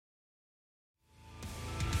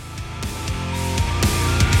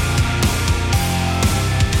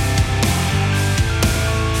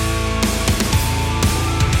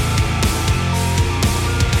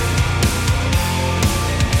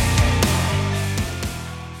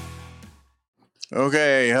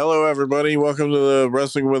Okay, hello everybody. Welcome to the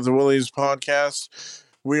Wrestling with the Willies podcast.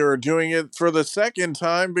 We are doing it for the second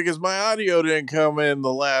time because my audio didn't come in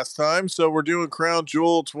the last time. So we're doing Crown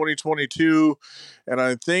Jewel 2022. And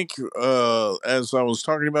I think, as I was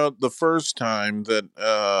talking about the first time, that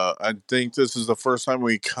I think this is the first time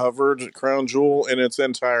we covered Crown Jewel in its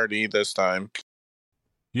entirety this time.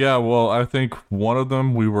 Yeah, well, I think one of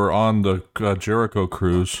them we were on the Jericho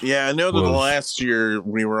cruise. Yeah, I know that last year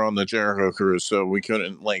we were on the Jericho cruise, so we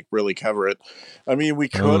couldn't really cover it. I mean, we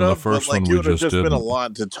could have, but it would have just been a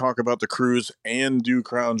lot to talk about the cruise and do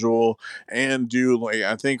Crown Jewel and do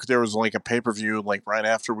I think there was a pay-per-view right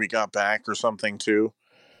after we got back or something too.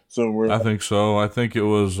 So I think so. I think it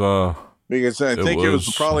was because I think it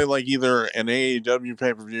was probably either an AEW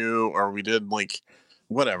pay-per-view or we did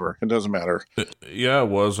whatever. It doesn't matter. Yeah, it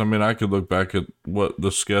was. I mean, I could look back at what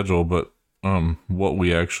the schedule, but what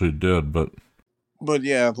we actually did, but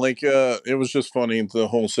yeah, it was just funny, the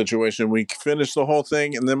whole situation. We finished the whole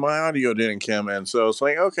thing, and then my audio didn't come in, so it's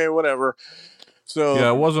okay, whatever. So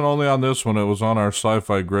yeah, it wasn't only on this one; it was on our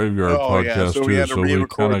Sci-Fi Graveyard podcast so too. We had to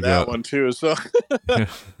re-record that one too. So.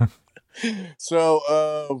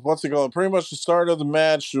 So, what's it called? Pretty much the start of the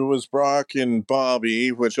match was Brock and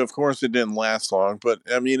Bobby, which of course it didn't last long, but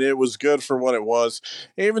I mean, it was good for what it was.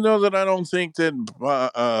 Even though that I don't think that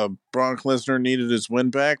Brock Lesnar needed his win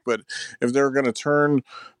back, but if they're going to turn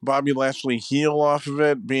Bobby Lashley heel off of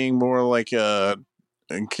it, being more like I'm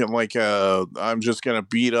just going to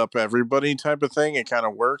beat up everybody type of thing, it kind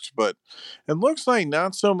of worked, but it looks like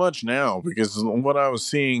not so much now because what I was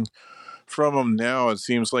seeing from him now, it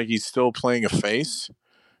seems like he's still playing a face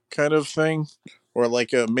kind of thing, or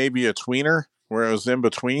maybe a tweener where it was in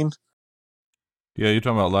between. Yeah, you're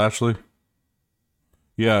talking about Lashley?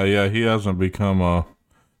 Yeah, he hasn't become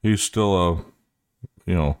he's still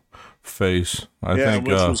a face. I think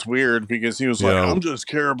which was weird because he was I'm just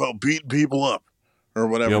care about beating people up or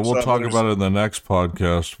whatever. Yeah, we'll talk about it in the next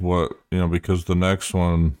podcast. Because the next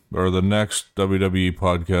one or the next WWE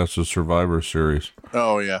podcast is Survivor Series.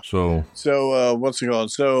 Oh yeah. So what's it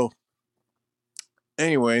called? So,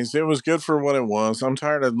 anyways, it was good for what it was. I'm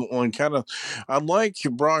tired of I like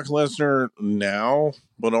Brock Lesnar now,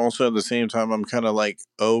 but also at the same time, I'm kind of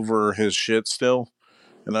over his shit still.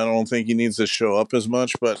 And I don't think he needs to show up as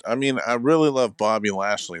much. But I mean, I really love Bobby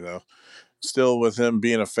Lashley though. Still, with him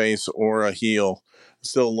being a face or a heel,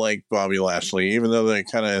 still like Bobby Lashley, even though they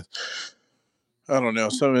kind of, I don't know,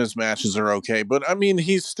 some of his matches are okay. But I mean,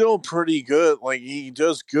 he's still pretty good. He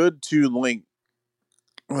does good to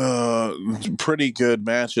pretty good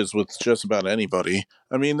matches with just about anybody.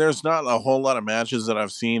 I mean, there's not a whole lot of matches that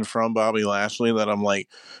I've seen from Bobby Lashley that I'm like,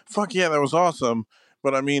 fuck yeah, that was awesome.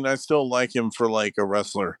 But I mean, I still like him for a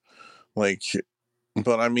wrestler.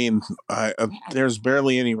 But I mean, there's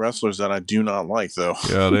barely any wrestlers that I do not like, though.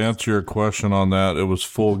 Yeah, to answer your question on that, it was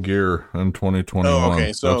Full Gear in 2021. Oh,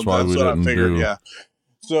 okay, so that's why we didn't do. Yeah.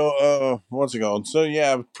 So, what's it called? So,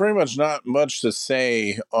 yeah, pretty much not much to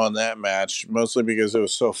say on that match, mostly because it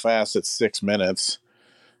was so fast at 6 minutes.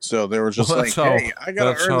 So they were just hey, I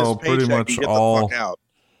got to earn this paycheck and get the fuck out.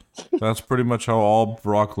 That's pretty much how all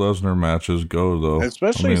Brock Lesnar matches go, though.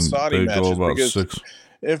 Especially Saudi matches, because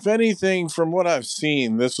if anything, from what I've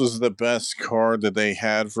seen, this was the best card that they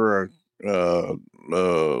had for a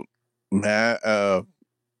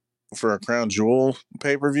Crown Jewel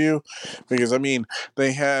pay-per-view, because I mean,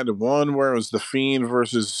 they had one where it was The Fiend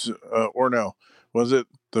versus was it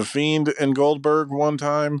The Fiend and Goldberg one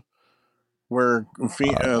time where I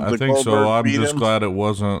think Goldberg so. I'm just glad it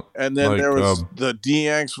wasn't. And then there was the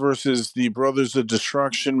DX versus the Brothers of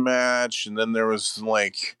Destruction match, and then there was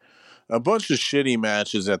a bunch of shitty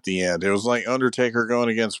matches at the end. It was Undertaker going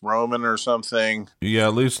against Roman or something. Yeah,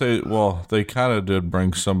 at least they kind of did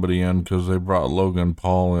bring somebody in because they brought Logan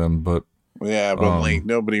Paul in, but yeah, but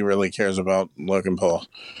nobody really cares about Logan Paul.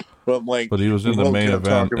 But he was in the main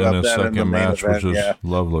event in his second match, which is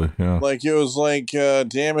lovely. Yeah, it was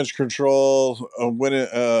Damage Control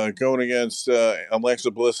going against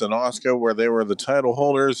Alexa Bliss and Asuka, where they were the title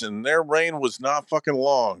holders, and their reign was not fucking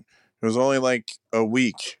long. It was only a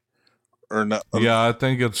week. Or not, yeah, I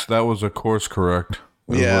think that was a course correct.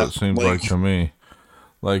 Yeah, what it seems like to me.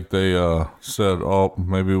 They said, oh,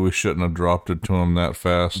 maybe we shouldn't have dropped it to him that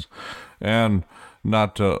fast, and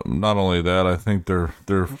not only that, I think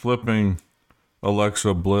they're flipping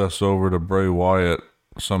Alexa Bliss over to Bray Wyatt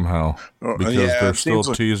somehow because they're still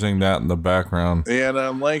teasing that in the background. Yeah, and I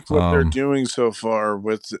like what they're doing so far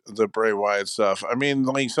with the Bray Wyatt stuff. I mean,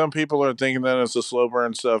 some people are thinking that it's a slow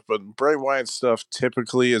burn stuff, but Bray Wyatt stuff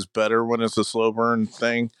typically is better when it's a slow burn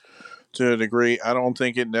thing. to a degree. I don't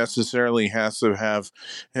think it necessarily has to have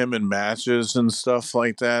him in matches and stuff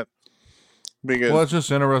like that Well, because it's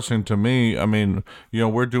just interesting to me. I mean,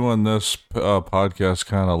 we're doing this podcast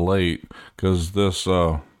kind of late because this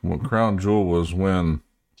Crown Jewel was when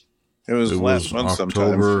it was it last was month sometime.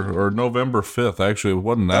 October or November 5th. Actually, it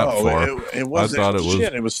wasn't that Oh, far. it I wasn't thought it was,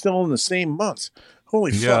 shit. It was still in the same month.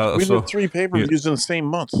 Holy fuck! yeah. We did So, 3 yeah, pay-per-views in the same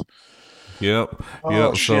month. yep, Oh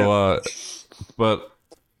yep. shit! So, but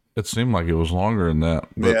it seemed like it was longer than that.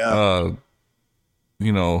 But, Yeah,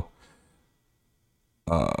 you know,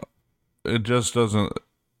 it just doesn't.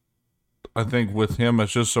 I think with him,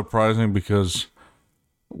 it's just surprising because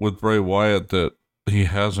with Bray Wyatt that he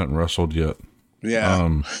hasn't wrestled yet.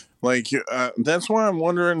 yeah. Like that's why I'm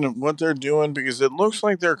wondering what they're doing because it looks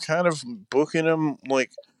like they're kind of booking him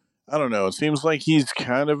like I don't know. It seems like he's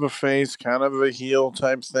kind of a face, kind of a heel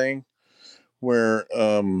type thing. Where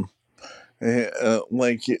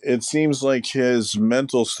like it seems like his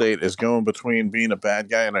mental state is going between being a bad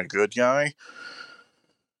guy and a good guy,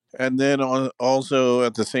 and then also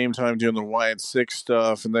at the same time doing the Wyatt Six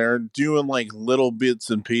stuff, and they're doing like little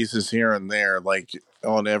bits and pieces here and there, like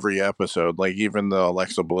on every episode, like even the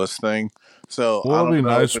Alexa Bliss thing. So Well, I it'll don't be know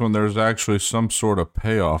if nice when there's actually some sort of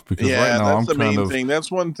payoff because right yeah, now that's I'm the kind main of thing.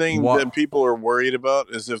 That's one thing what, that people are worried about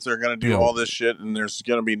is if they're going to do yeah, all this shit and there's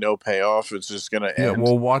going to be no payoff, it's just going to yeah. end.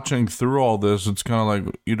 Well, watching through all this, it's kind of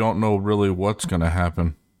like you don't know really what's going to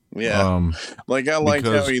happen. Yeah. Like I liked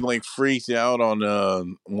how Because he like freaked out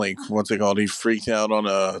on like what's it called? He freaked out on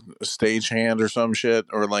a stagehand or some shit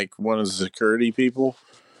or like one of the security people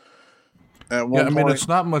at yeah, I one mean point. it's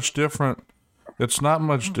not much different. It's not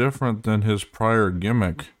much different than his prior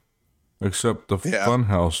gimmick, except the Yeah.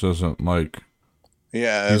 funhouse isn't like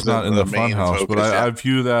Yeah, he's as not in the the main funhouse. But focus, yeah. I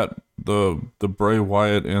view that the Bray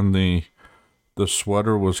Wyatt in the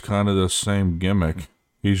sweater was kind of the same gimmick.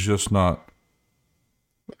 He's just not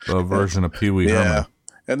a version of Pee Wee Yeah. Herman.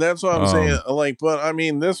 And that's what I'm saying. Like, but I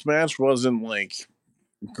mean, this match wasn't like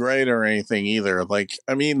great or anything either. Like,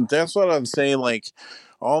 I mean, that's what I'm saying. Like,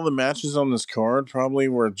 all the matches on this card probably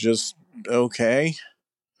were just okay.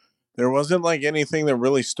 There wasn't like anything that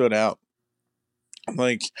really stood out.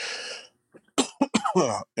 Like,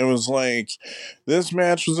 it was like this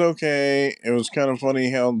match was okay. It was kind of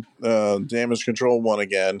funny how Damage Control won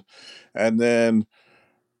again, and then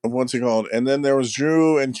what's it called? And then there was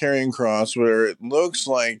Drew and Karrion Cross, where it looks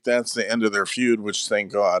like that's the end of their feud, which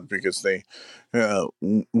thank God because they,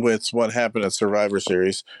 with what happened at Survivor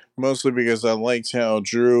Series, mostly because I liked how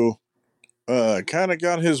Drew kind of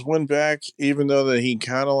got his win back, even though that he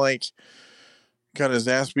kind of like got his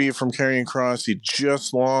ass beat from Karrion Cross. He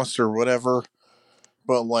just lost or whatever.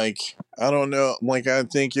 But like, I don't know. Like, I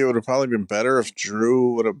think it would have probably been better if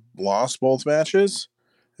Drew would have lost both matches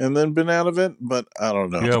and then been out of it. But I don't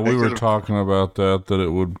know. Yeah, They we were could have, talking about that it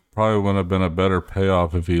would probably wouldn't have been a better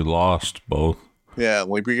payoff if he lost both. yeah,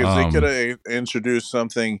 like because they could have introduced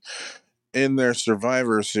something in their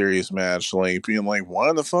Survivor Series match, like being like,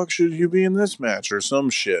 "Why the fuck should you be in this match?" or some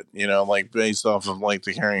shit, like based off of like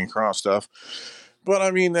the Karrion Cross stuff. But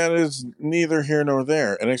I mean, that is neither here nor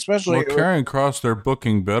there, and Well, especially Karrion Cross, they're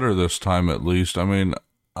booking better this time at least. I mean,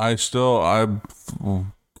 I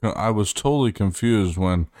was totally confused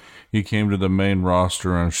when he came to the main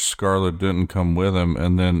roster and Scarlett didn't come with him,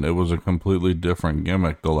 and then it was a completely different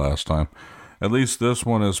gimmick the last time. At least this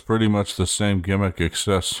one is pretty much the same gimmick,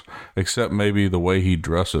 except maybe the way he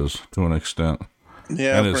dresses to an extent.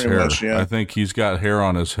 yeah, And his pretty hair. much, yeah. I think he's got hair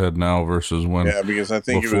on his head now versus when Yeah, because I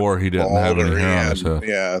think before he didn't have any hair on his head.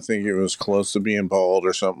 Yeah, I think it was close to being bald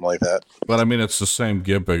or something like that. But I mean, it's the same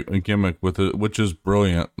gimmick with it, which is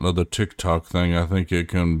brilliant. The TikTok thing, I think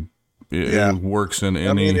it works in any.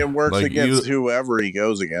 I mean, it works like against whoever he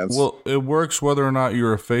goes against. Well, it works whether or not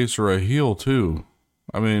you're a face or a heel too.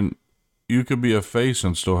 I mean, you could be a face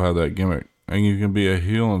and still have that gimmick, and you can be a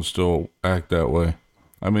heel and still act that way.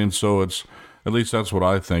 I mean, so it's at least that's what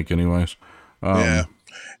I think, anyways. Yeah.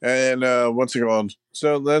 And what's it called?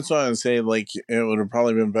 So that's why I'm saying, like, it would have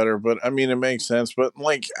probably been better. But I mean, it makes sense. But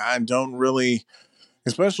like, I don't really,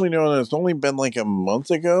 especially knowing that it's only been like a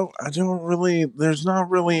month ago, there's not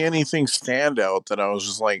really anything standout that I was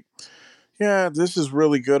just like, yeah, this is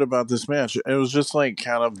really good about this match. It was just like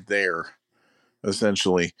kind of there,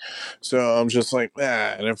 essentially. So I'm just like,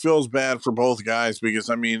 and it feels bad for both guys because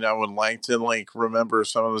I mean, I would like to like remember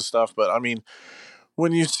some of the stuff, but I mean,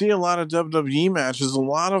 when you see a lot of WWE matches, a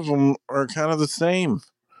lot of them are kind of the same.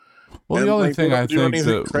 Well, And the only like, thing I think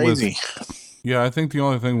that crazy. I think the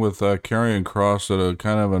only thing with Karrion Cross that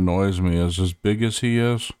kind of annoys me is as big as he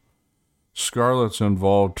is, Scarlett's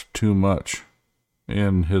involved too much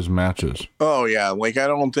in his matches. Oh yeah, like I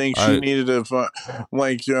don't think she I needed to.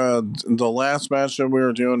 The last match that we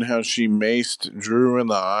were doing, how she maced Drew in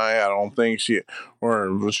the eye. I don't think she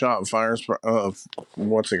or shot fire.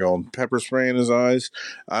 What's it called? Pepper spray in his eyes.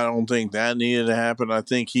 I don't think that needed to happen. I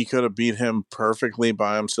think he could have beat him perfectly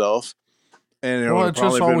by himself, and it would well, have it just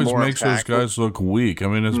probably been always more makes those impactful. guys look weak. I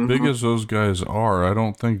mean, as big Hmm. as those guys are, I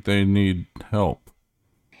don't think they need help.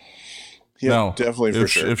 Yep, Now, definitely for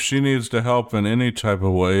sure. if she needs to help in any type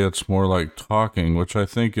of way, it's more like talking, which I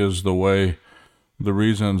think is the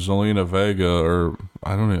reason Zelina Vega, or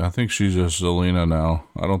I don't even, I think she's just Zelina now.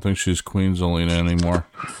 I don't think she's Queen Zelina anymore.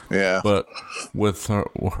 Yeah, But with her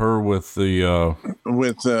with the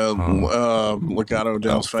with Legado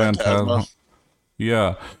del Fantasma. Phantasm,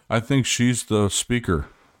 yeah, I think she's the speaker.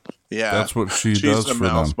 Yeah, That's what she she's does the for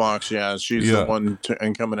mouse them. box. Yeah, she's the Yeah, one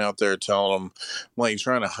and coming out there telling them, like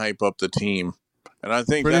trying to hype up the team, and I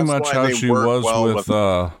think pretty that's much why how they she work was well with with.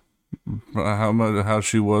 how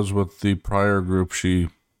she was with the prior group she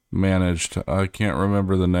managed. I can't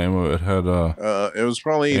remember the name of it. It had It was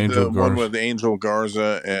probably Angel the one Garza. with Angel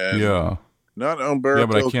Garza and Yeah, not yeah,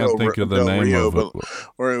 but I can't think of the Del name Rio, of it. but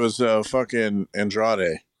or it was fucking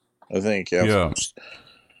Andrade. I think yeah. Yeah,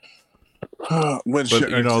 Which but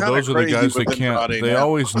you are know, kind of those are the crazy guys with that can't. Andrade They now.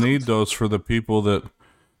 always need those for the people that.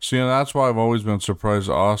 See, and that's why I've always been surprised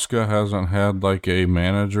Asuka hasn't had like a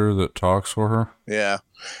manager that talks for her. Yeah.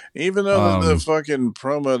 Even though the Um, fucking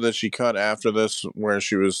promo that she cut after this, where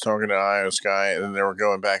she was talking to Io Sky, and then they were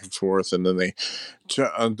going back and forth, and then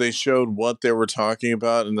they showed what they were talking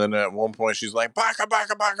about, and then at one point she's like "baka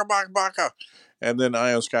baka baka baka baka," and then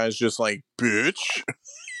Io Sky's just like "bitch."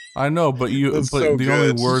 I know, It's but so the only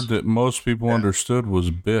good. word that most people Yeah, understood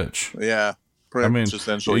was bitch. yeah, I pretty much mean,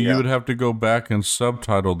 essentially, you yeah. would have to go back and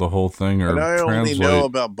subtitle the whole thing And or I only know translate.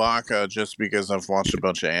 about Baka just because I've watched a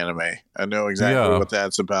bunch of anime. I know exactly Yeah, what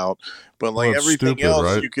that's about. But well, like it's everything stupid, else,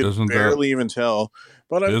 right? you could barely even tell.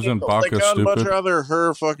 But I mean, Isn't like Baka I'd much stupid? rather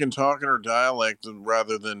her fucking talk in her dialect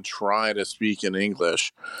rather than try to speak in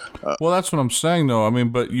English. Well, that's what I'm saying, though. I mean,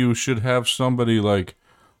 but you should have somebody like.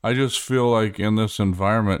 I just feel like in this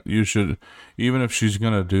environment, you should, even if she's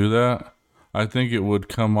gonna do that, I think it would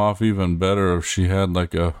come off even better if she had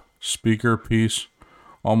like a speaker piece,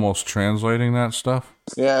 almost translating that stuff.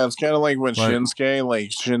 Yeah, it's kind of like when Like,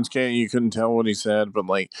 Shinsuke, you couldn't tell what he said, but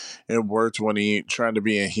like it worked when he tried to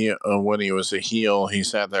be a heel. When he was a heel, he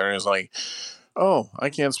sat there and was like, "Oh, I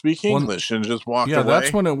can't speak one, English," and just walked yeah, that's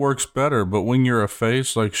away. when it works better. But when you're a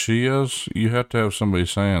face like she is, you have to have somebody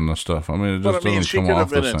saying the stuff. I mean, it But I just mean, doesn't she come could have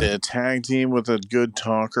off the been same. a tag team with a good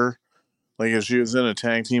talker. Like if she was in a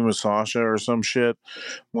tag team with Sasha or some shit,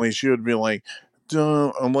 like she would be like,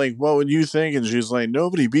 "Duh." I'm like, what would you think? And she's like,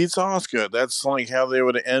 nobody beats Asuka. That's like how they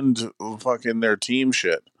would end fucking their team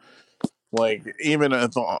shit. Like even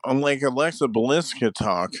if like Alexa Bliss could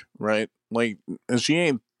talk, right? Like and she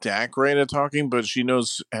ain't that great at talking, but she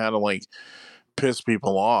knows how to like piss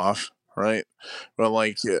people off, right? But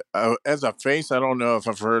like as a face, I don't know if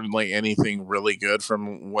I've heard like anything really good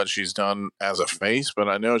from what she's done as a face, but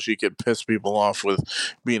I know she could piss people off with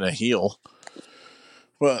being a heel.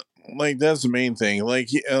 But like that's the main thing. Like,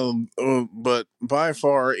 but by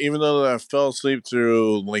far, even though I fell asleep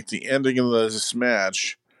through like the ending of this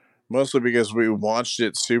match, mostly because we watched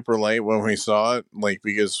it super late when we saw it, like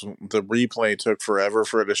because the replay took forever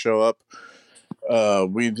for it to show up.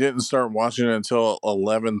 We didn't start watching it until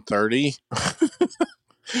 11:30.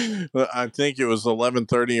 I think it was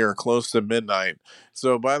 11:30 or close to midnight.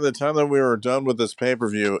 So by the time that we were done with this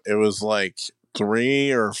pay-per-view, it was like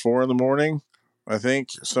 3 or 4 in the morning. I think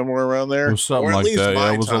somewhere around It there, was something or at like least that. Yeah,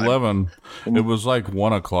 it my was time. 11. It was like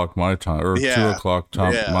 1 o'clock my time, or two Yeah, o'clock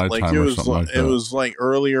time yeah, my like time, or something like it that. was like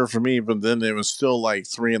earlier for me, but then it was still like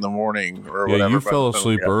 3 in the morning or Yeah, whatever you by the fell time we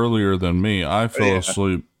asleep got. earlier than me. I fell Yeah,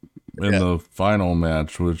 asleep in yeah, the final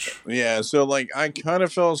match, which yeah. So like I kind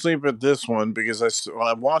of fell asleep at this one because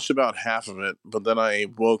I watched about half of it, but then I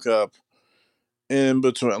woke up in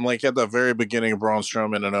between, like at the very beginning of Braun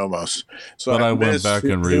Strowman and Omos. So but I I went missed back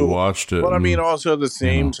and who. rewatched it, But I mean, and also at the you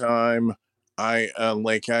same know, time,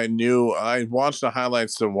 I knew I watched the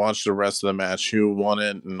highlights to watch the rest of the match, who won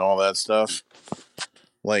it, and all that stuff.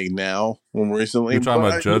 Like now, when recently, you're talking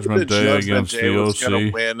but about I knew Judgment that Day Judgment against Day the was gonna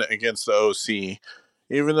OC. win against the OC.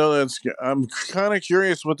 Even though I'm kind of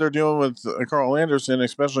curious what they're doing with Carl Anderson,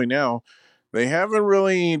 especially now. They haven't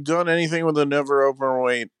really done anything with the never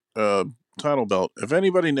openweight title belt. If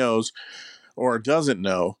anybody knows or doesn't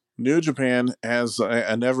know, New Japan has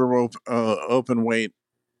a never open weight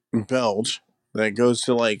belt, that goes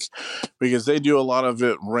to like, because they do a lot of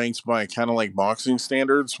it ranked by kind of like boxing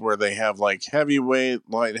standards where they have like heavyweight,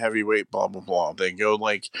 light heavyweight, blah blah blah. They go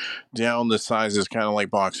like down the sizes, kind of like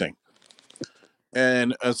boxing.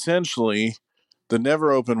 And essentially the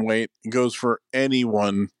never open weight goes for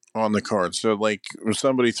anyone on the card. So like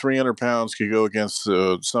somebody 300 pounds could go against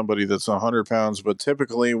somebody that's 100 pounds, but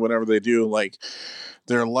typically whenever they do like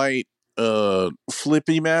their light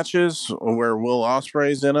flippy matches where Will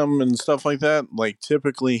Ospreay's in them and stuff like that, like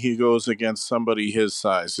typically he goes against somebody his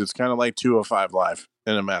size. It's kind of like 205 live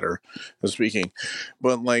in a matter of speaking.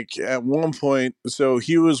 But like at one point, so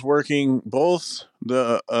he was working both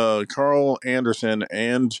the Carl Anderson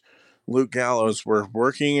and Luke Gallows were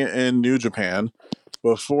working in New Japan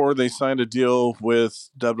before they signed a deal with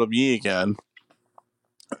WWE again.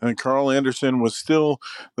 And Carl Anderson was still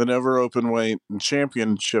the never open weight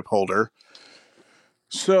championship holder.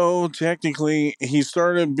 So technically, he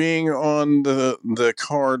started being on the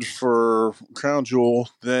card for Crown Jewel.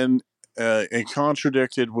 Then it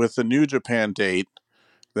contradicted with the New Japan date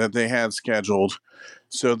that they had scheduled.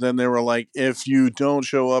 So then they were like, if you don't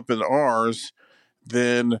show up at ours,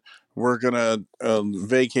 then we're gonna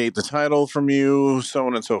vacate the title from you, so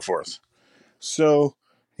on and so forth. So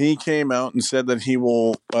he came out and said that he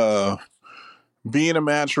will be in a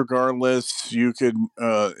match regardless. You could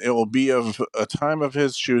it will be of a time of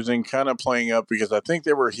his choosing, kind of playing up because I think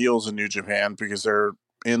they were heels in New Japan because they're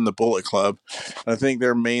in the Bullet Club. I think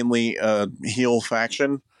they're mainly a heel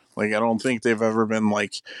faction. Like I don't think they've ever been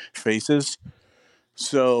like faces.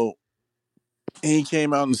 So he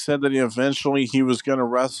came out and said that he was going to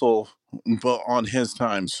wrestle, but on his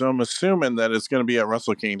time. So I'm assuming that it's going to be at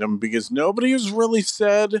Wrestle Kingdom because nobody has really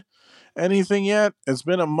said anything yet. It's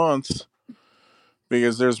been a month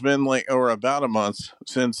because there's been like, or about a month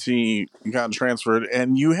since he got transferred,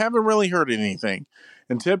 and you haven't really heard anything.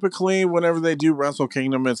 And typically, whenever they do Wrestle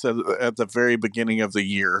Kingdom, it's at the very beginning of the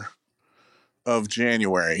year of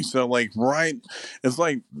January. So like it's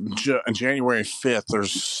like January 5th or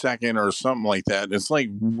 2nd or something like that. It's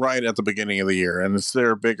like right at the beginning of the year, and it's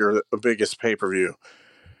their biggest pay-per-view.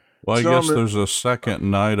 Well, I So guess there's a second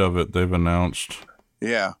night of it they've announced.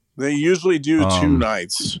 yeah, they usually do 2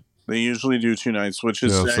 nights. They usually do 2 nights, which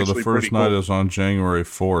is so the actually first pretty night cool. is on January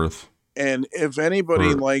 4th. And if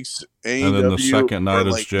anybody likes AEW, and then the second night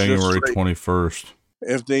is like January 21st.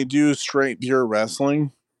 If they do straight pure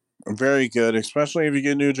wrestling, very good, especially if you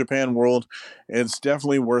get New Japan World. It's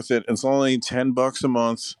definitely worth it. It's only $10 a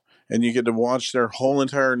month, and you get to watch their whole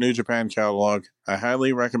entire New Japan catalog. I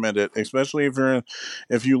highly recommend it, especially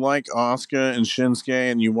if you like Asuka and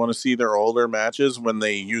Shinsuke and you want to see their older matches when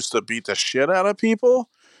they used to beat the shit out of people.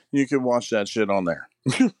 You can watch that shit on there.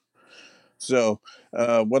 So,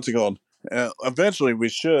 what's it called? Eventually, we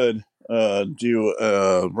should do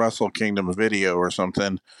a Wrestle Kingdom video or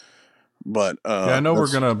something. But yeah, I know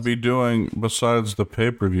we're gonna be doing, besides the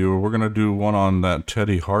pay-per-view, we're gonna do one on that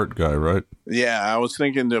Teddy Hart guy, right? Yeah, I was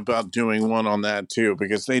thinking about doing one on that too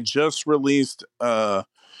because they just released a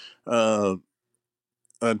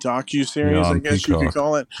docu-series, I guess you could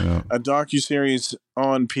call it, a docu-series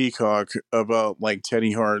on Peacock about like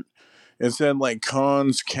Teddy Hart. It said like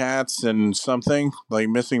cons, cats, and something like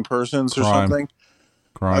missing persons or something.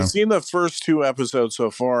 I've seen the first 2 episodes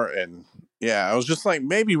so far, and yeah, I was just like,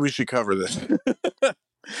 maybe we should cover this.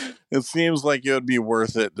 It seems like it would be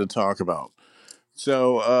worth it to talk about.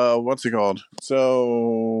 So, what's it called?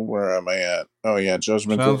 So, where am I at? Oh yeah,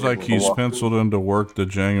 Judgment. Sounds like he's penciled into work the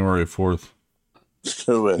January 4th.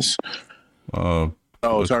 Who is? Talking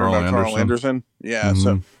about Carl Anderson? Yeah,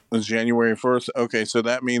 so it's January 1st. Okay, so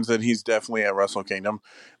that means that he's definitely at Wrestle Kingdom,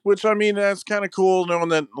 which I mean, that's kind of cool knowing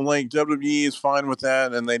that like WWE is fine with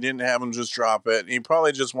that and they didn't have him just drop it. He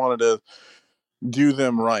probably just wanted to do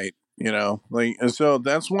them right, like, and so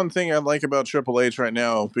that's one thing I like about Triple H right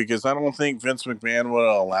now because I don't think Vince McMahon would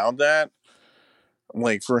have allowed that,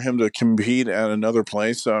 like for him to compete at another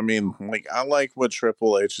place. So I mean, like, I like what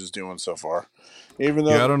Triple H is doing so far. Even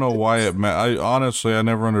though I don't know why I honestly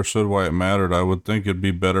never understood why it mattered. I would think it'd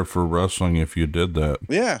be better for wrestling if you did that.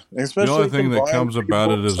 Yeah, especially the only thing that comes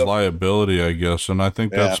about it is liability, I guess, and I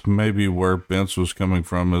think that's maybe where Vince was coming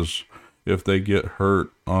from, is if they get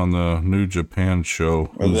hurt on the New Japan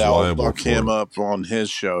show, who's liable fuck him up on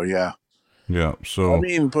his show. Yeah. So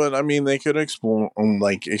I mean, they could explain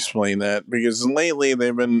that because lately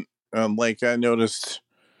they've been like I noticed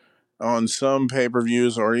on some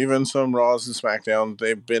pay-per-views or even some Raws and SmackDown,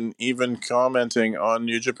 they've been even commenting on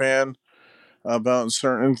New Japan about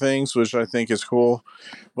certain things, which I think is cool.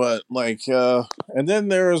 But like, and then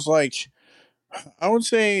there's like, I would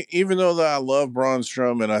say, even though that I love Braun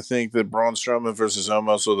Strowman, I think that Braun Strowman versus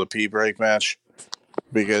Omos was a pee break match.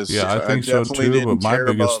 because Yeah, I I think so definitely too. But didn't my care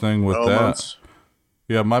biggest about thing with that, Omos.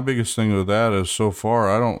 yeah, my biggest thing with that is so far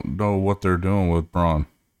I don't know what they're doing with Braun.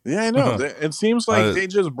 Yeah, I know. It seems like I they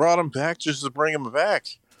just brought him back just to bring him back.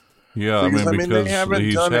 Yeah, I Because mean I mean, they because haven't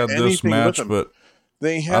he's done had this anything with match, him. but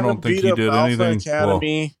They I had him don't think beat he up did Alpha anything. Well,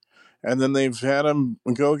 Academy, and then they've had him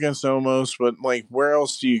go against Omos. But like, where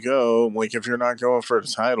else do you go? Like, if you're not going for a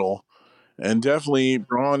title, and definitely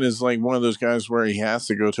Braun is like one of those guys where he has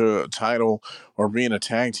to go to a title or be in a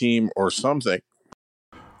tag team or something.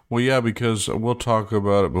 well, yeah, because we'll talk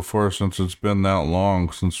about it before since it's been that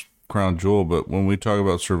long since Crown Jewel. But when we talk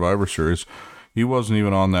about Survivor Series, he wasn't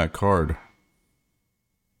even on that card.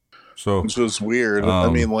 So, Which is weird. I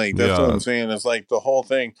mean, like that's what yeah, I'm saying. It's like the whole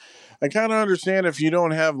thing. I kind of understand if you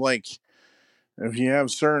don't have like if you have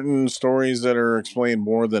certain stories that are explained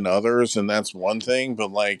more than others, and that's one thing.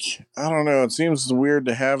 But like, I don't know. It seems weird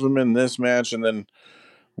to have him in this match and then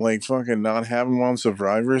like fucking not have him on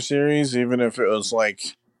Survivor Series, even if it was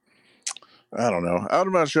like I don't know. I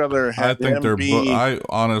would much rather I have think him be. I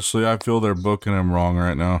honestly, I feel they're booking him wrong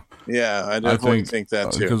right now. Yeah, I I definitely think think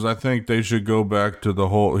that too. because I think they should go back to the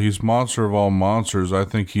whole. He's monster of all monsters. I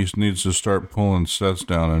think he needs to start pulling sets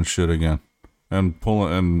down and shit again, and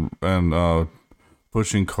pulling and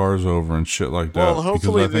pushing cars over and shit like Well, that. Because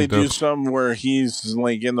hopefully I they think do that's some where he's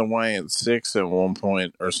like in the Wyatt 6 at one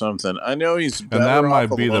point or something. I know he's and that better off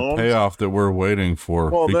might be the alone. payoff that we're waiting for.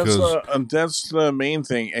 Well, Because that's the main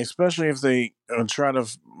thing, especially if they try to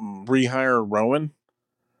rehire Rowan.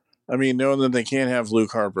 I mean, knowing that they can't have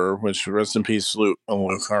Luke Harper, which rest in peace, Luke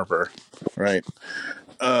Harper, right?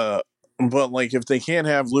 Uh, but like, if they can't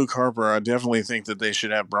have Luke Harper, I definitely think that they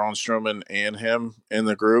should have Braun Strowman and him in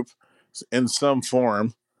the group in some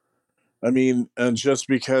form. I mean, just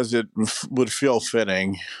because it would feel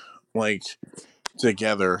fitting, like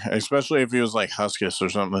together, especially if he was like Huskus or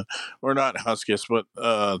something, or not Huskus, but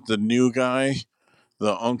the new guy,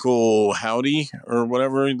 the Uncle Howdy or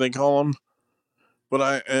whatever they call him.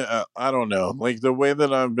 But I don't know. Like the way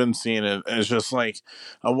that I've been seeing it is just like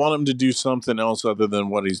I want him to do something else other than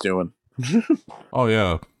what he's doing. oh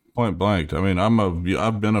yeah, point blank. I mean,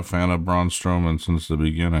 I've been a fan of Braun Strowman since the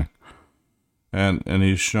beginning, and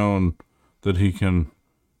he's shown that he can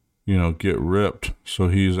get ripped. So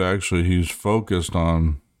he's focused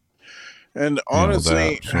on And that.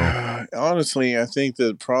 honestly, So honestly, I think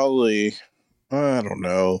that probably I don't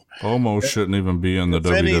know. almost shouldn't even be in the If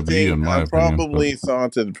WWE anything, in I my opinion. But probably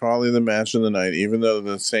thought that probably the match of the night, even though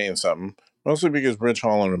that's saying something, mostly because Rich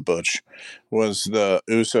Holland and Butch was the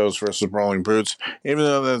Usos versus Brawling Brutes, even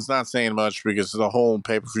though that's not saying much because the whole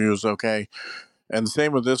pay per view is okay. And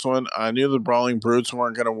same with this one, I knew the Brawling Brutes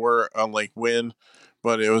weren't going to like win,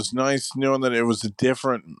 but it was nice knowing that it was a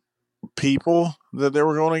different people that they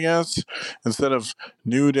were going against instead of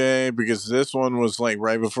New Day because this one was like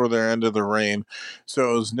right before their end of the reign.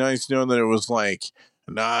 So it was nice knowing that it was like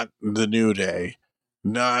not the New Day,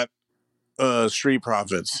 not Street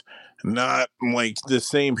Profits, not like the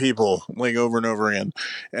same people like over and over again.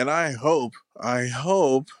 And I hope,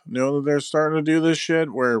 that they're starting to do this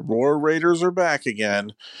shit where War Raiders are back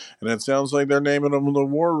again, and it sounds like they're naming them the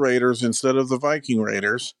War Raiders instead of the Viking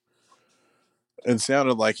Raiders. It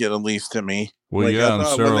sounded like it, at least to me. well, Like I yeah, and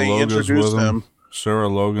thought when they introduced them, Sarah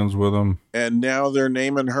Logan's with him. and now they're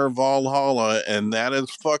naming her Valhalla, and that is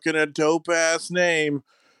fucking a dope ass name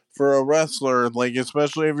for a wrestler. Like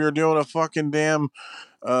especially if you're doing a fucking damn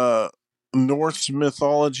uh Norse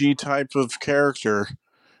mythology type of character.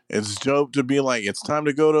 It's dope to be like, it's time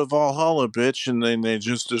to go to Valhalla, bitch, and then they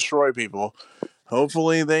just destroy people.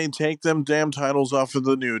 Hopefully they take them damn titles off of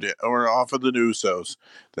the new or off of the Usos.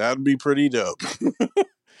 That'd be pretty dope.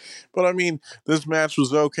 But I mean, this match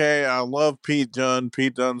was okay. I love Pete Dunne.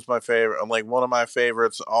 Pete Dunne's my favorite. Like one of my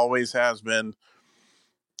favorites, always has been.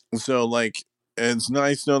 So like, it's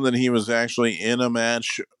nice knowing that he was actually in a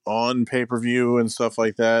match on pay per view and stuff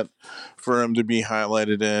like that, for him to be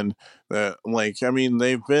highlighted in. That like, I mean,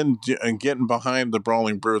 they've been getting behind the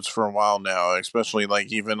Brawling Brutes for a while now, especially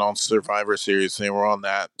like even on Survivor Series, they were on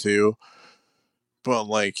that too. But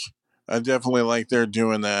like, I definitely like they're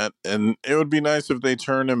doing that, and it would be nice if they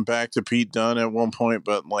turn him back to Pete Dunne at one point.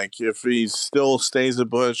 But like, if he still stays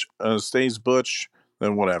Butch,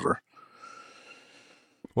 then whatever.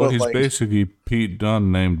 Well, But he's like, basically Pete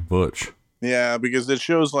Dunne named Butch. yeah, because it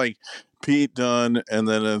shows like Pete Dunne, and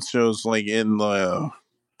then it shows like in the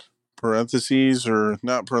parentheses or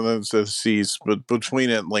not parentheses, but between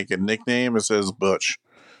it like a nickname, it says Butch,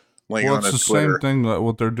 like Well, on it's his the same Twitter. thing that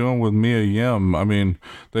what they're doing with Mia Yim. I mean,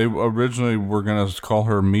 they originally were gonna call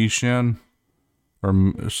her Mishin or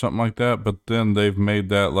something like that, but then they've made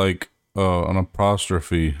that like an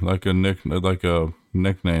apostrophe, like a nick, like a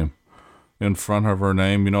nickname in front of her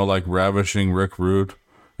name, like Ravishing Rick Rude.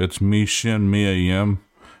 It's Mi Shin Mia Yim.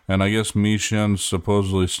 And I guess Mi Shin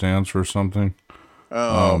supposedly stands for something.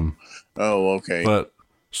 Oh, okay. But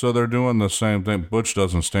so they're doing the same thing. Butch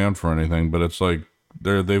doesn't stand for anything, but it's like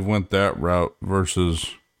they've went that route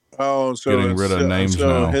versus Oh, so getting rid of names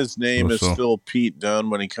so now. his name is So still Pete Dunne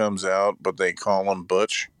when he comes out, but they call him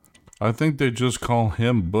Butch. I think they just call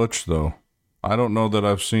him Butch, though. I don't know that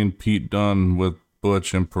I've seen Pete Dunne with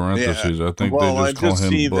Butch in parentheses. Yeah. I think they Well, I just call just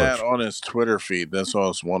see him that Butch. on his Twitter feed. That's what I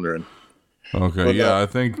was wondering. Okay, But yeah, I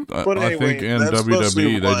think but I think anyway, in that's mostly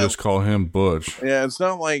WWE they why. just call him Butch. Yeah, it's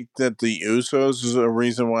not like that. The Usos is a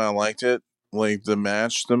reason why I liked it. Like the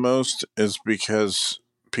match the most is because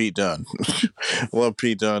Pete Dunne. Love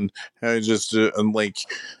Pete Dunne. How he just like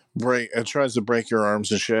tries to break your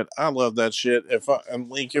arms and shit. I love that shit. If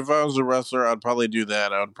I was a wrestler, I'd probably do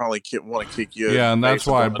that. I'd probably want to kick you in Yeah, the and that's face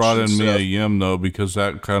a why I bunch brought and in Mia stuff. Yim though, because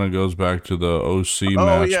that kind of goes back to the OC Oh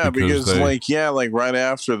match yeah, because because they like right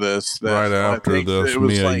after this, that right I after think this it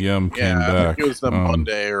was Mia like Yim came I think it back. was the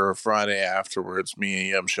Monday or a Friday afterwards. Me and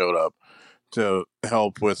Yim showed up to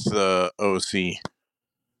help with the OC.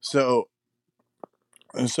 So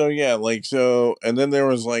yeah, and then there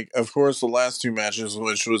was like, of course, the last two matches,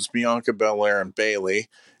 which was Bianca Belair and Bayley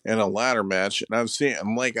in a ladder match, and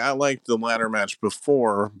I liked the ladder match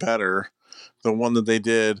before better, the one that they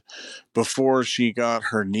did before she got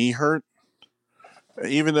her knee hurt.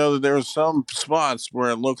 Even though there was some spots where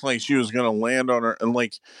it looked like she was going to land on her, and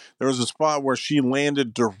like there was a spot where she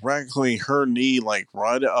landed directly her knee like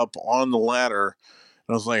right up on the ladder.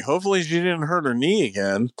 And I was like, hopefully she didn't hurt her knee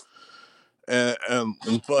again.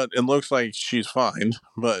 But it looks like she's fine.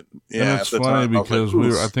 But And yeah, it's at the funny time I was like, because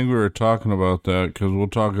I oof. think we were talking about that because we'll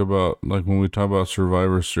talk about like when we talk about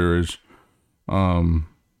Survivor Series, um,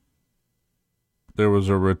 there was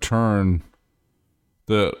a return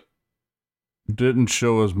that didn't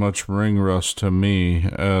show as much ring rust to me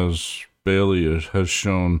as Bailey has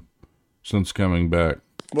shown since coming back.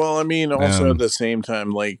 Well, I mean, also at And the same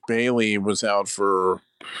time, like Bailey was out for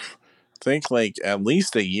I think like at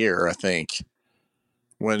least a year. I think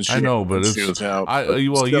when I she know, when but she was out, but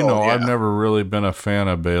well, still, I've yeah. never really been a fan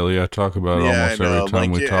of Bailey. I talk about it Yeah, I almost every know. time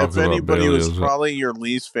Like, we yeah, talk if about anybody Bailey. was Is that probably your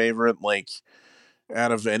least favorite, like,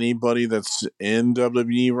 out of anybody that's in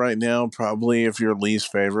WWE right now, probably if your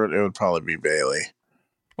least favorite, it would probably be Bailey.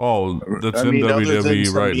 that's I in mean, other than WWE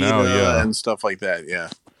right now? Tamina Yeah, and stuff like that, yeah.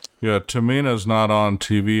 yeah. Tamina's not on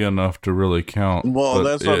TV enough to really count, Well, but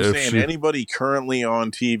that's what I'm if saying. she, Anybody currently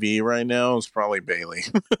on TV right now is probably Bailey.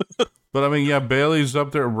 but I mean, yeah, Bailey's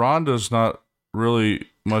up there. Ronda's not really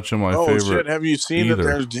much of my Oh shit! favorite Have you seen that either.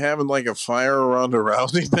 they're having like a fire Ronda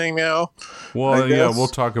Rousey thing now? I Well, yeah, we'll guess.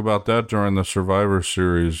 talk about that during the Survivor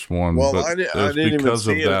Series one, Well, but I it's didn't even because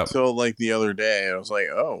see of it that. until like the other day. I was like,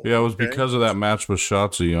 oh, Yeah, it was okay. because of that match with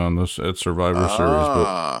Shotzi on this at Survivor Series.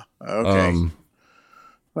 But Okay. um,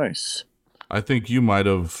 Nice. I think you might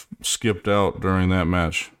have skipped out during that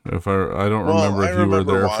match. If I don't Well, remember I if you were remember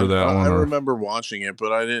there for that I one or. remember watching it,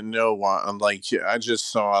 but I didn't know why. I'm like, I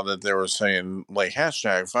just saw that they were saying like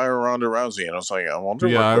hashtag fire Ronda Rousey, and I was like, I wonder Yeah,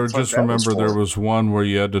 what I the would fuck just that was remember there for. was one where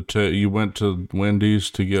you had to you went to Wendy's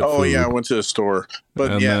to get Oh yeah, I food, went to the store,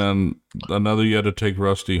 but and yeah. then another you had to take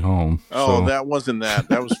Rusty home. Oh, So, that wasn't that.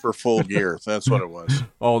 That was for Full Gear. That's what it was.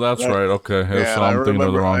 oh, that's That, right. Okay, yeah, yeah, so and I I'm thinking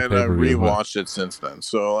of the remember, wrong and I pay per view. rewatched it since then.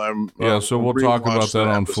 So Yeah, so we'll talk about rewatched that the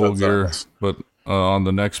on Full episodes I Gear, missed. but on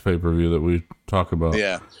the next pay per view that we talk about,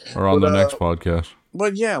 Yeah, or on but the next podcast.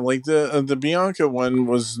 But yeah, like the Bianca one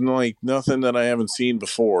was like nothing that I haven't seen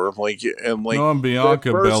before. Like and like No, and the Bianca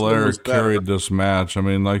first one Belair was better. carried this match. I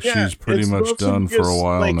mean, like Yeah, she's pretty it's much mostly done for a because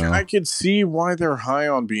while like I now. could see why they're high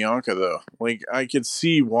on Bianca though. Like I could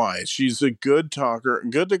see why. She's a good talker,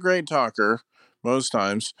 good to great talker most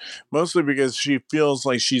times. Mostly because she feels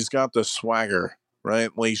like she's got the swagger, right?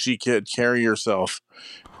 Like she could carry herself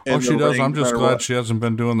Oh, in the she does. ring I'm no just matter glad what. she hasn't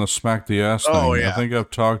been doing the smack the ass Oh thing. I yeah. think I've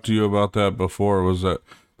talked to you about that before. Was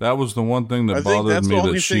that was the one thing I that think bothered that's the me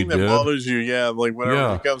that only she thing that did. bothers you, yeah. Like whenever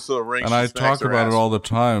she Yeah, comes to the ring, and she I smacks talk her about it ass. all the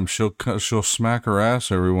time. She'll smack her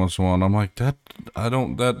ass every once in a while. And I'm like that. I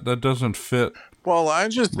don't that doesn't fit Well, I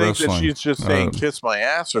just think that wrestling. she's just saying "kiss my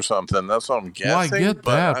ass" or something. That's what I'm Well, I guessing. get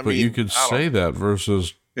But that, I but you mean, could I don't. say that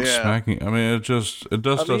versus Yeah, smacking. I mean, it just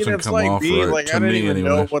I mean, doesn't it's come like off me. right Like I to didn't me, even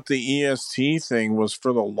know anyways. what the EST thing was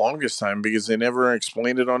for the longest time because they never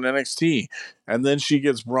explained it on NXT. And then she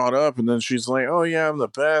gets brought up, and then she's like, "Oh yeah, I'm the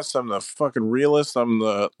best. I'm the fucking realist. I'm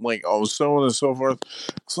the like, oh, so on and so forth."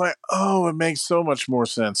 It's like, oh, it makes so much more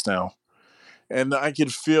sense now. And I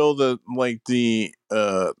could feel that like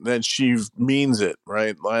that she means it,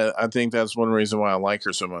 right? I think that's one reason why I like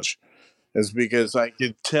her so much. is because I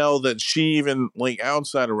could tell that she even like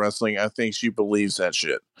outside of wrestling, I think she believes that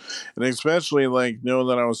shit. And especially like knowing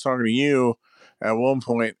that I was talking to you at one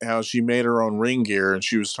point how she made her own ring gear and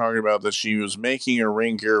she was talking about that she was making her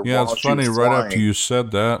ring gear Yeah, it's while she was funny. Right after flying. you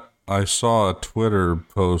said that, I saw a Twitter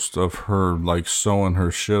post of her like sewing her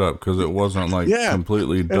shit up because it wasn't like Yeah.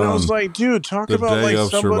 completely And I was done like, dude, talk the about day like of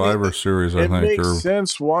somebody. Survivor Series, I It think. makes Or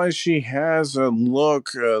sense why she has a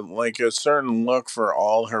look, like a certain look for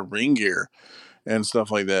all her ring gear and stuff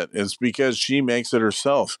like that. It's because she makes it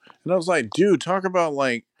herself. And I was like, dude, talk about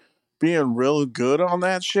like being real good on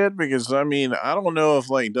that shit. Because I mean, I don't know if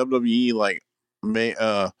like WWE like may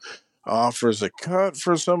offers a cut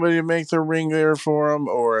for somebody to make their ring gear for them,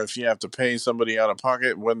 or if you have to pay somebody out of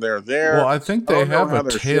pocket when they're well, there. I think I they don't know have a how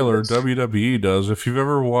their shit tailor. is. WWE does. If you've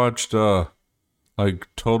ever watched like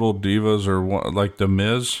Total Divas or like The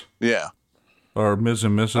Miz Yeah. or Miz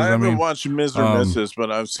and I Mrs. I haven't mean, watched Ms. or um, Mrs.,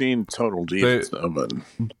 but I've seen Total they Divas though. But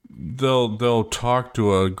they'll talk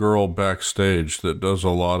to a girl backstage that does a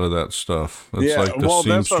lot of that stuff. It's yeah, like the well,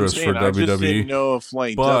 that's what I'm seamstress for saying. I just didn't WWE. know if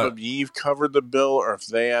like But WWE covered the bill or if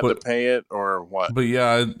they had to but pay it or what. but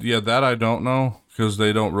yeah, yeah, that I don't know because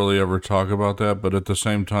they don't really ever talk about that. But at the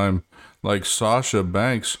same time, like Sasha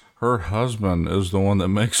Banks, her husband is the one that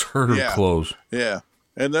makes her Yeah, clothes, yeah.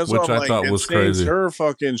 And that's why which I'm I like, thought it was saves crazy. her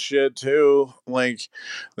fucking shit too. Like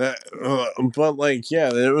that, but like,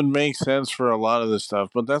 yeah, it would make sense for a lot of this stuff.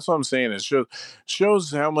 But that's what I'm saying. It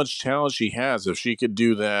shows how much talent she has. If she could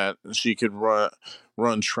do that, she could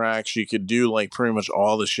run track. She could do like pretty much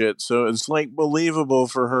all the shit. So it's like believable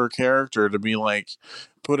for her character to be like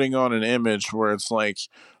putting on an image where it's like,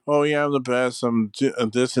 oh yeah, I'm the best. I'm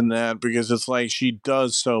this and that because it's like she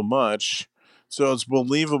does so much so it's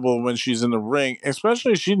believable when she's in the ring,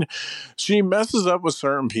 especially she messes up with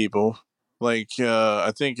certain people. Like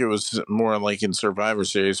I think it was more like in Survivor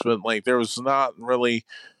Series, but like there was not really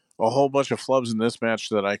a whole bunch of flubs in this match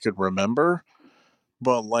that I could remember.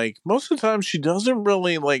 But like most of the time, she doesn't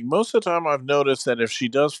really like. Most of the time, I've noticed that if she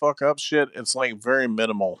does fuck up shit, it's like very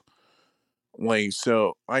minimal. Like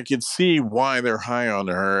so, I could see why they're high on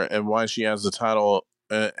her and why she has the title,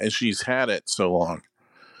 and she's had it so long.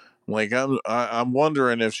 Like I'm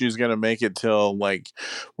wondering if she's gonna make it till like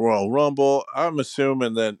Royal Rumble. I'm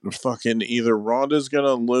assuming that fucking either Ronda's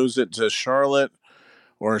gonna lose it to Charlotte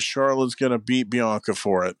or Charlotte's gonna beat Bianca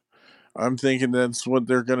for it. I'm thinking that's what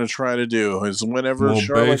they're gonna try to do. Is whenever Well,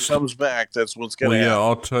 Charlotte based comes back, that's what's well, gonna yeah, happen.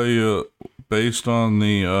 I'll tell you, based on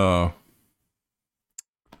the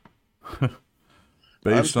I'm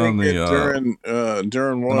based on thinking the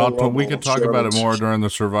during and Royal we Rumble, could talk about it more Charlotte's. during the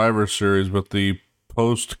Survivor Series, but the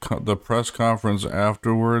press conference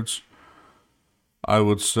afterwards, I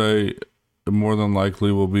would say more than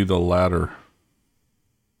likely will be the latter.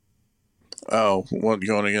 Oh, what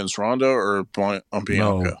going against Ronda or No,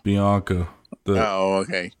 Bianca? Bianca. The Oh,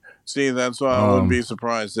 okay. See, that's why I wouldn't um be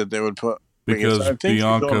surprised that they would put because because I think she's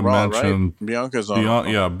Bianca on Raw, right? mentioned Bianca's on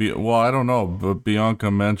Bianca. Raw. Yeah, well, I don't know, but Bianca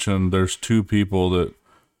mentioned there's two people that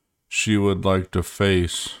she would like to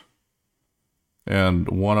face, and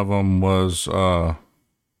one of them was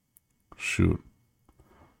shoot.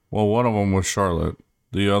 Well, one of them was Charlotte.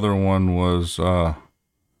 The other one was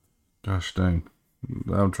gosh dang.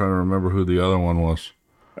 I'm trying to remember who the other one was.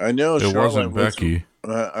 I know It Charlotte wasn't was. Becky.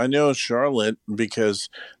 I know Charlotte because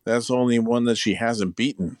that's the only one that she hasn't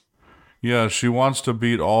beaten. Yeah, she wants to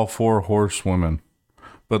beat all four horsewomen.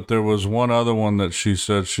 But there was one other one that she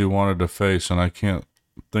said she wanted to face, and I can't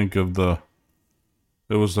think of the.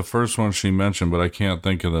 It was the first one she mentioned, but I can't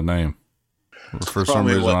think of the name. For some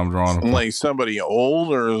Probably reason, like I'm drawing a blank. like somebody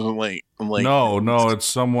old or like No, no, it's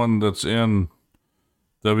someone that's in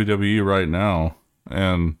WWE right now,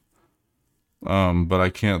 and but I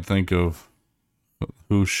can't think of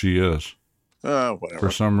who she is for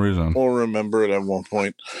whatever. some reason. We'll remember it at one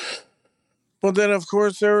point. But then, of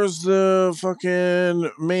course, there was the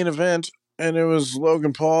fucking main event, and it was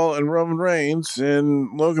Logan Paul and Roman Reigns.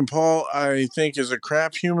 And Logan Paul, I think, is a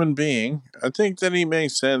crap human being. I think that he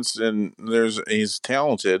makes sense, and he's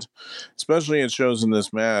talented, especially it shows in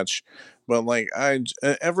this match. But like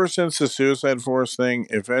ever since the Suicide Force thing,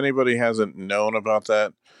 if anybody hasn't known about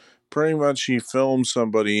that, pretty much he filmed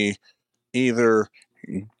somebody either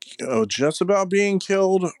just about being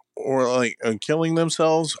killed or like killing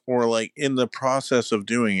themselves or like in the process of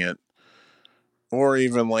doing it or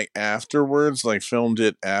even like afterwards like filmed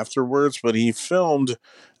it afterwards but he filmed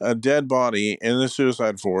a dead body in the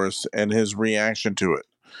suicide forest and his reaction to it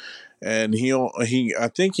and he I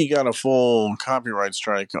think he got a full copyright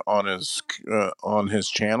strike on his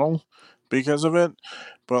channel because of it.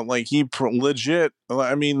 But like legit,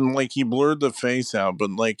 I mean, like he blurred the face out.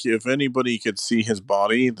 But like if anybody could see his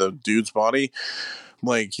body, the dude's body,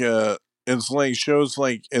 like it's like shows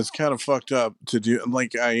like it's kind of fucked up to do.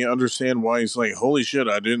 Like I understand why he's like, holy shit,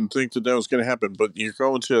 I didn't think that was going to happen. But you're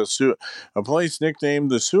going to a place nicknamed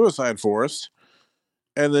the Suicide Forest,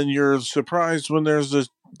 and then you're surprised when there's a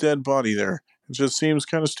dead body there. It just seems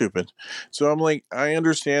kind of stupid. So I'm like, I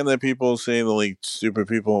understand that people say that like stupid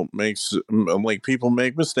people like people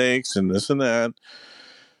make mistakes and this and that.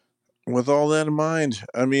 With all that in mind,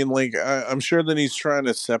 I mean, like I'm sure that he's trying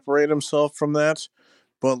to separate himself from that,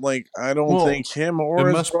 but like I don't Well, think him it or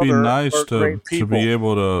his must be brother nice are great to be people.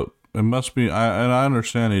 able to. It must be. And I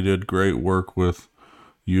understand he did great work with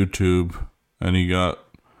YouTube, and he got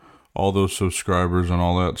all those subscribers and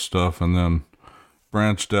all that stuff, and then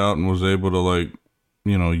branched out and was able to like,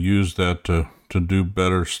 use that to do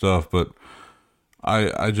better stuff. But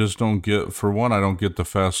I just don't get. For one, I don't get the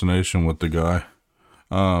fascination with the guy.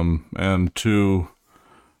 And two,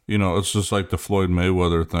 it's just like the Floyd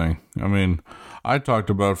Mayweather thing. I mean, I talked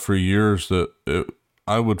about for years that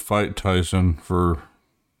I would fight Tyson for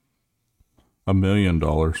 $1 million.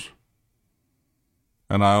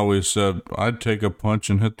 And I always said I'd take a punch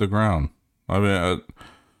and hit the ground. I mean,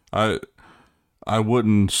 I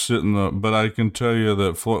wouldn't sit in but I can tell you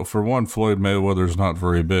that for one, Floyd Mayweather's not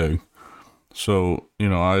very big. So,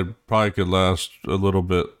 I probably could last a little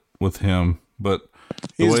bit with him, but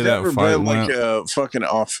the He's way that never fight been like went, a fucking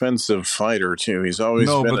offensive fighter too. He's always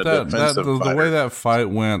no, been but a that defensive the way fighter. that fight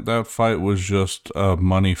went, that fight was just a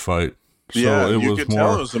money fight. So Yeah, it you was could tell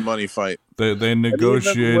it more, was a money fight. they And he even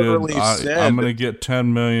negotiated, literally I'm said, going to get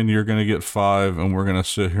 10 million, you're going to get 5, and we're going to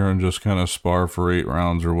sit here and just kind of spar for 8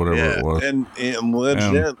 rounds or whatever it yeah, was. and And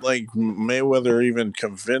legit, like Mayweather even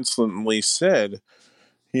convincingly said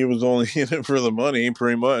he was only in it for the money.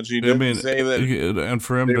 Pretty much, he I didn't mean, say that and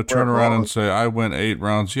for him they to turn weren't around and wrong. say, I went 8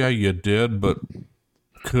 rounds, yeah, you did, but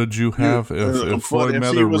could you have if But Floyd if he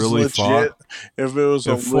Mayweather was really legit, fought? if it was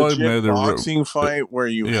a If Floyd legit Mayweather, boxing fight where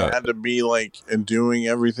you yeah, had to be like doing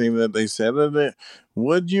everything that they said in it,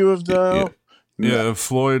 would you have yeah, though? No. yeah, if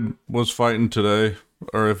Floyd was fighting today,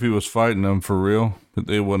 or if he was fighting them for real,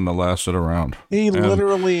 they wouldn't have lasted around. He And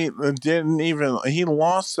literally didn't even. He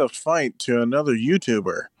lost a fight to another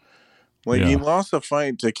YouTuber. Like he yeah, lost a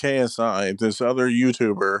fight to KSI, this other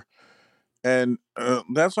YouTuber, and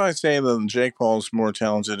that's why I say that Jake Paul's more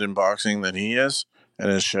talented in boxing than he is, and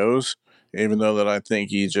his shows. Even though that I think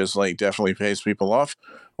he just like definitely pays people off,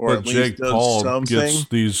 or but at least Jake does Paul gets something.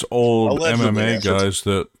 these old Allegedly, MMA I should say. guys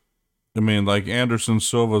that, I mean, like Anderson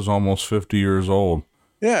Silva's almost 50 years old,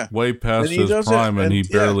 Yeah, way and past he his does it, prime, and and he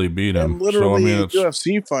yeah, barely beat him. and So I literally mean, a it's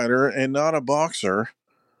UFC fighter and not a boxer.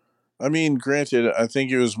 I mean, granted, I think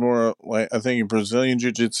he was more like I think in Brazilian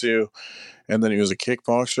Jiu-Jitsu, and then he was a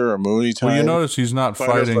kickboxer, a Muay well, you Thai notice he's not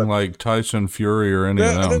fighter. fighting But like Tyson Fury or any of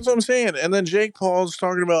them. that's what I'm saying. And then Jake Paul's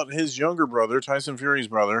talking about his younger brother, Tyson Fury's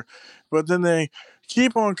brother, but then they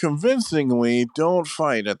keep on convincingly don't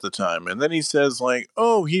fight at the time. And then he says like,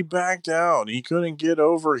 "Oh, he backed out. He couldn't get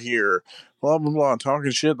over here." Blah blah blah, talking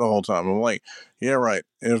shit the whole time. I'm like, yeah, right.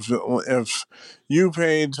 If you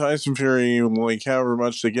paid Tyson Fury like however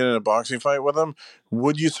much to get in a boxing fight with him,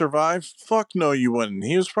 would you survive? Fuck no, you wouldn't.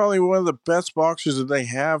 He was probably one of the best boxers that they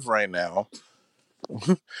have right now.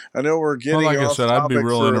 I know we're Well, getting like I off said, I'd be topic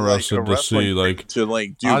real for like a interested to wrestling see, thing like, to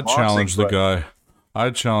like do I'd boxing, challenge the but guy.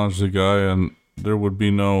 I'd challenge the guy, and there would be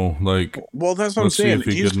no, like, well, that's what I'm let's see saying. if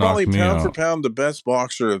he He's could knock probably me pound for out. pound the best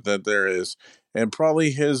boxer that there is, and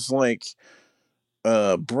probably his like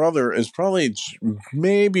brother is probably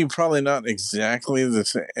maybe probably not exactly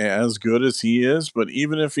as good as he is, but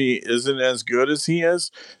even if he isn't as good as he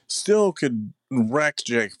is, still could wreck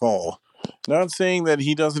Jake Paul. Not saying that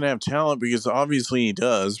he doesn't have talent because obviously he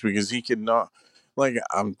does because he could not. Like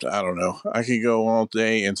I don't know. I could go all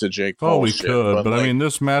day into Jake Oh, Paul we shit, could, but but I mean,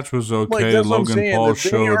 this match was okay. that's what I'm Logan saying. Paul That they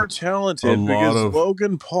are showed a talented lot because of.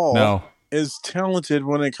 Logan Paul Now, is talented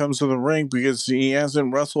when it comes to the ring because he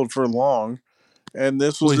hasn't wrestled for long, and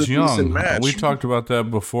this well, was a he's decent young. We match. talked about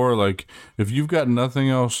that before. Like, if you've got nothing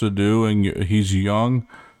else to do and he's young,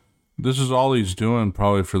 this is all he's doing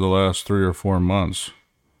probably for the last 3 or 4 months.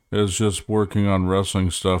 Is just working on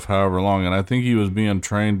wrestling stuff, however long. And I think he was being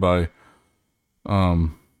trained by,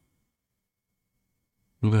 um,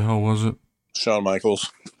 who the hell was it? Shawn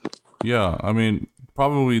Michaels. Yeah, I mean,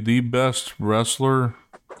 probably the best wrestler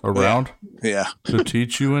Yeah, around yeah, to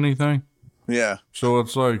teach you anything. yeah. So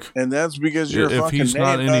it's like, And that's because you're a if fucking he's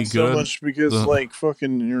not name, any not so good, much because the like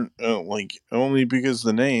fucking you're like only because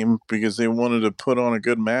the name because they wanted to put on a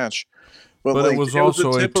good match. But but it like was it was a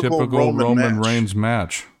also a typical typical Roman Roman match. Reigns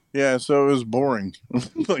match. Yeah, so it was boring.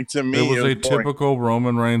 Like to It me, was it was a boring. typical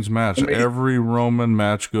Roman Reigns I match. mean, Every Roman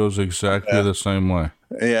match goes exactly yeah, the same way.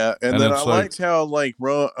 yeah, and And then I it's like, liked how like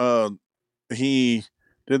he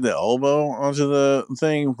did the elbow onto the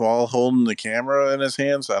thing while holding the camera in his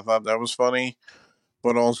hands. I thought that was funny,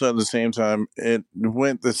 but also at the same time, it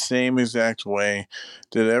went the same exact way,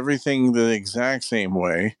 did everything the exact same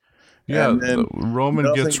way, yeah, and then Roman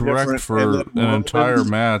nothing gets wrecked different. And then for an entire Roman's,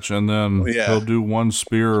 match, and then yeah, he'll do one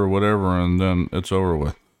spear or whatever, and then it's over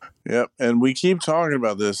with. yep. And we keep talking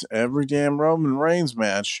about this every damn Roman Reigns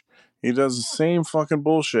match. He does the same fucking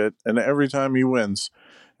bullshit, and every time he wins,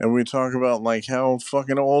 and we talk about like how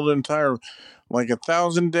fucking old and tired, like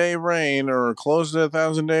 1,000 day reign or close to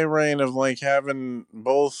 1,000 day reign of like having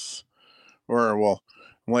both, or well,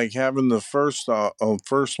 like having the first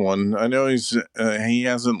one. I know he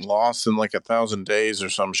hasn't lost in like 1,000 days or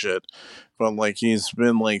some shit, but like he's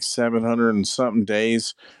been like 700 and something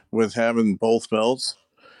days with having both belts,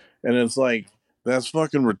 and it's like that's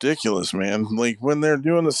fucking ridiculous, man. Like when they're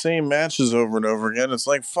doing the same matches over and over again, it's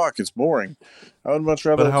like fuck, it's boring. I would much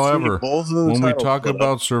But rather see however, both of the when we titles talk split up.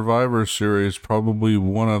 about Survivor Series, probably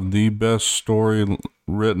one of the best story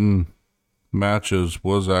written matches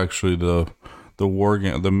was actually the war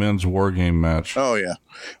game, the men's war game match. Oh yeah,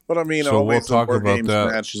 but I mean, So we'll always the talk War about Games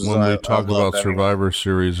that matches when we I talk loved about anyway. Survivor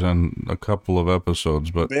Series in a couple of episodes.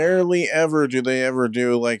 But Barely ever do they ever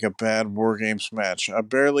do like a bad War Games match. I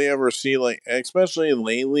barely ever see like, especially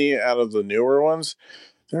lately, out of the newer ones,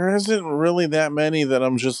 there isn't really that many that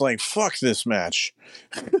I'm just like, fuck this match.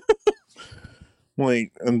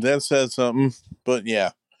 Like, and that says something. But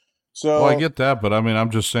yeah, well, I so get that, but I mean, I'm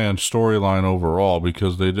just saying storyline overall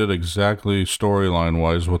because they did exactly storyline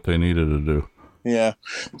wise what they needed to do. yeah,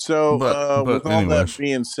 so But with all that anyways,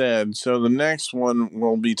 being said, so the next one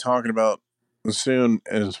we'll be talking about soon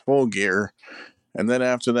is Full Gear. And then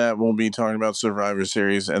after that, we'll be talking about Survivor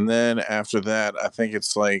Series. And then after that, I think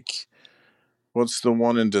it's like, what's the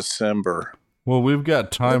one in December? well, we've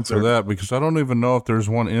got The time for third. that because I don't even know if there's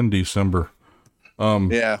one in December.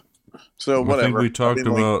 Um, Yeah. So I think whatever. we I talked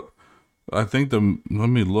mean, like, about. I think let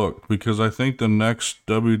me look because I think the next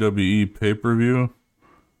WWE pay per view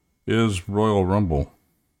is Royal Rumble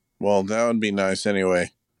well, that would be nice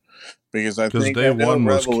anyway. Because because day I know one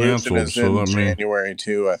was Revolution canceled. is So in let me. January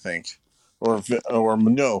too. I think, or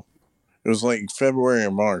no, it was like February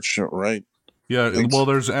or March, right? Yeah, Like, well,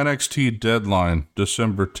 there's NXT Deadline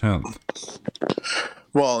December 10th.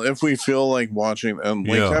 well, if we feel like watching,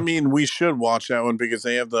 like, I Yeah, mean, we should watch that one because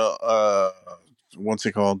they have the what's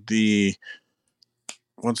it called,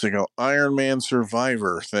 Iron Man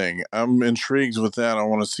Survivor thing. I'm intrigued with that. I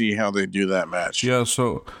want to see how they do that match. yeah.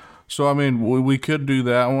 So I mean, we could do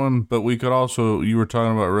that one, but we could also. You were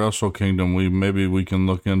talking about Wrestle Kingdom. Maybe we can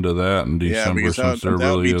look into that in Yeah, December because since there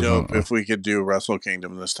that would really be isn't. dope if we could do Wrestle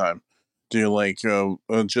Kingdom this time. Do like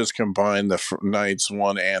just combine the nights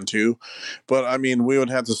 1 and 2, but I mean we would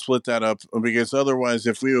have to split that up because otherwise,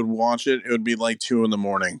 if we would watch it, it would be like 2 in the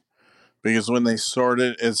morning. Because when they start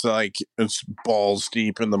it, it's like it's balls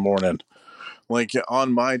deep in the morning. Like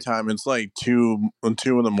on my time, it's like 2 in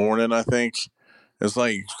the morning. I think it's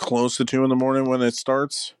like close to 2 in the morning when it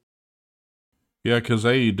starts. Yeah, because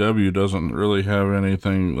AEW doesn't really have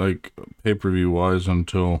anything like pay per view wise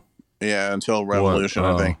until Yeah, until what Revolution,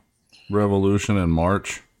 I think. Revolution in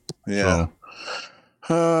March. Yeah.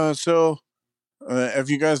 So So if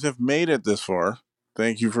you guys have made it this far,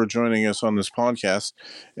 thank you for joining us on this podcast.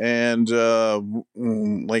 And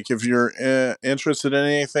like, if you're interested in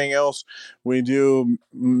anything else, we do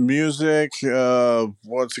music.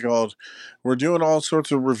 What's it called? We're doing all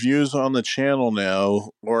sorts of reviews on the channel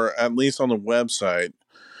now, or at least on the website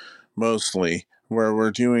mostly, where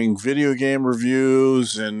we're doing video game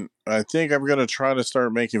reviews. And I think I'm going to try to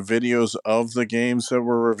start making videos of the games that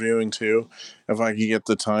we're reviewing too, if I can get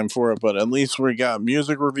the time for it. But at least we got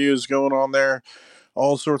music reviews going on there,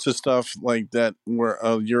 all sorts of stuff like that, where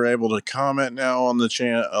you're able to comment now on the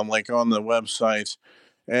channel, like on the website.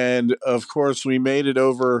 And of course, we made it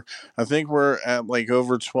over. I think we're at like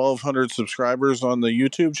over 1,200 subscribers on the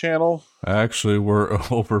YouTube channel. actually, we're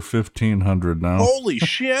over 1,500 now. Holy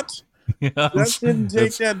shit! Yeah, That didn't take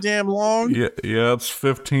it's that damn long. yeah, it's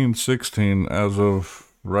 15, 16 as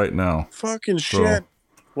of right now. Fucking So shit.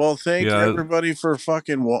 Well, thank yeah, everybody for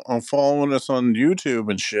fucking following us on YouTube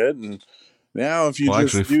and shit. And now, if you well,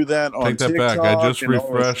 actually, just do that on take that back. I TikTok just and all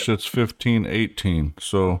this refreshed. shit, It's 15, 18.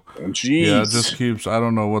 So yeah, it just jeez, keeps. I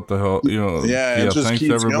don't know what the hell. yeah, it Yeah. just Thanks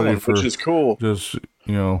keeps everybody going, which for is cool. just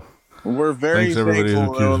you know. We're very Thanks everybody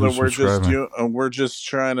thankful though that who's subscribing. we're just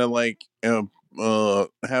trying to like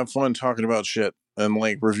have fun talking about shit. and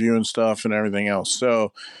like reviewing stuff and everything else.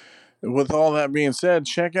 So with all that being said,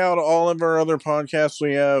 check out all of our other podcasts.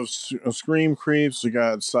 We have Scream Creeps, we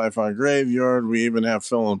got Sci-Fi Graveyard, we even have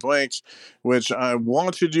Fill in Blanks, which I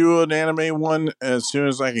want to do an anime one as soon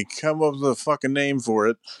as I can come up with a fucking name for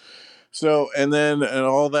it. So, and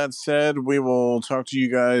all that said, we will talk to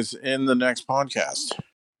you guys in the next podcast.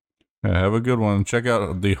 Yeah, have a good one. Check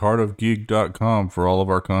out theheartofgeek.com for all of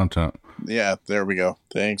our content. Yeah, there we go.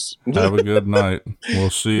 Thanks. Have a good night. We'll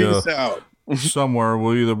see you Peace out. somewhere.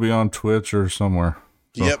 We'll either be on Twitch or somewhere.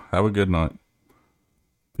 So Yep. have a good night.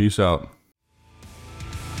 Peace out.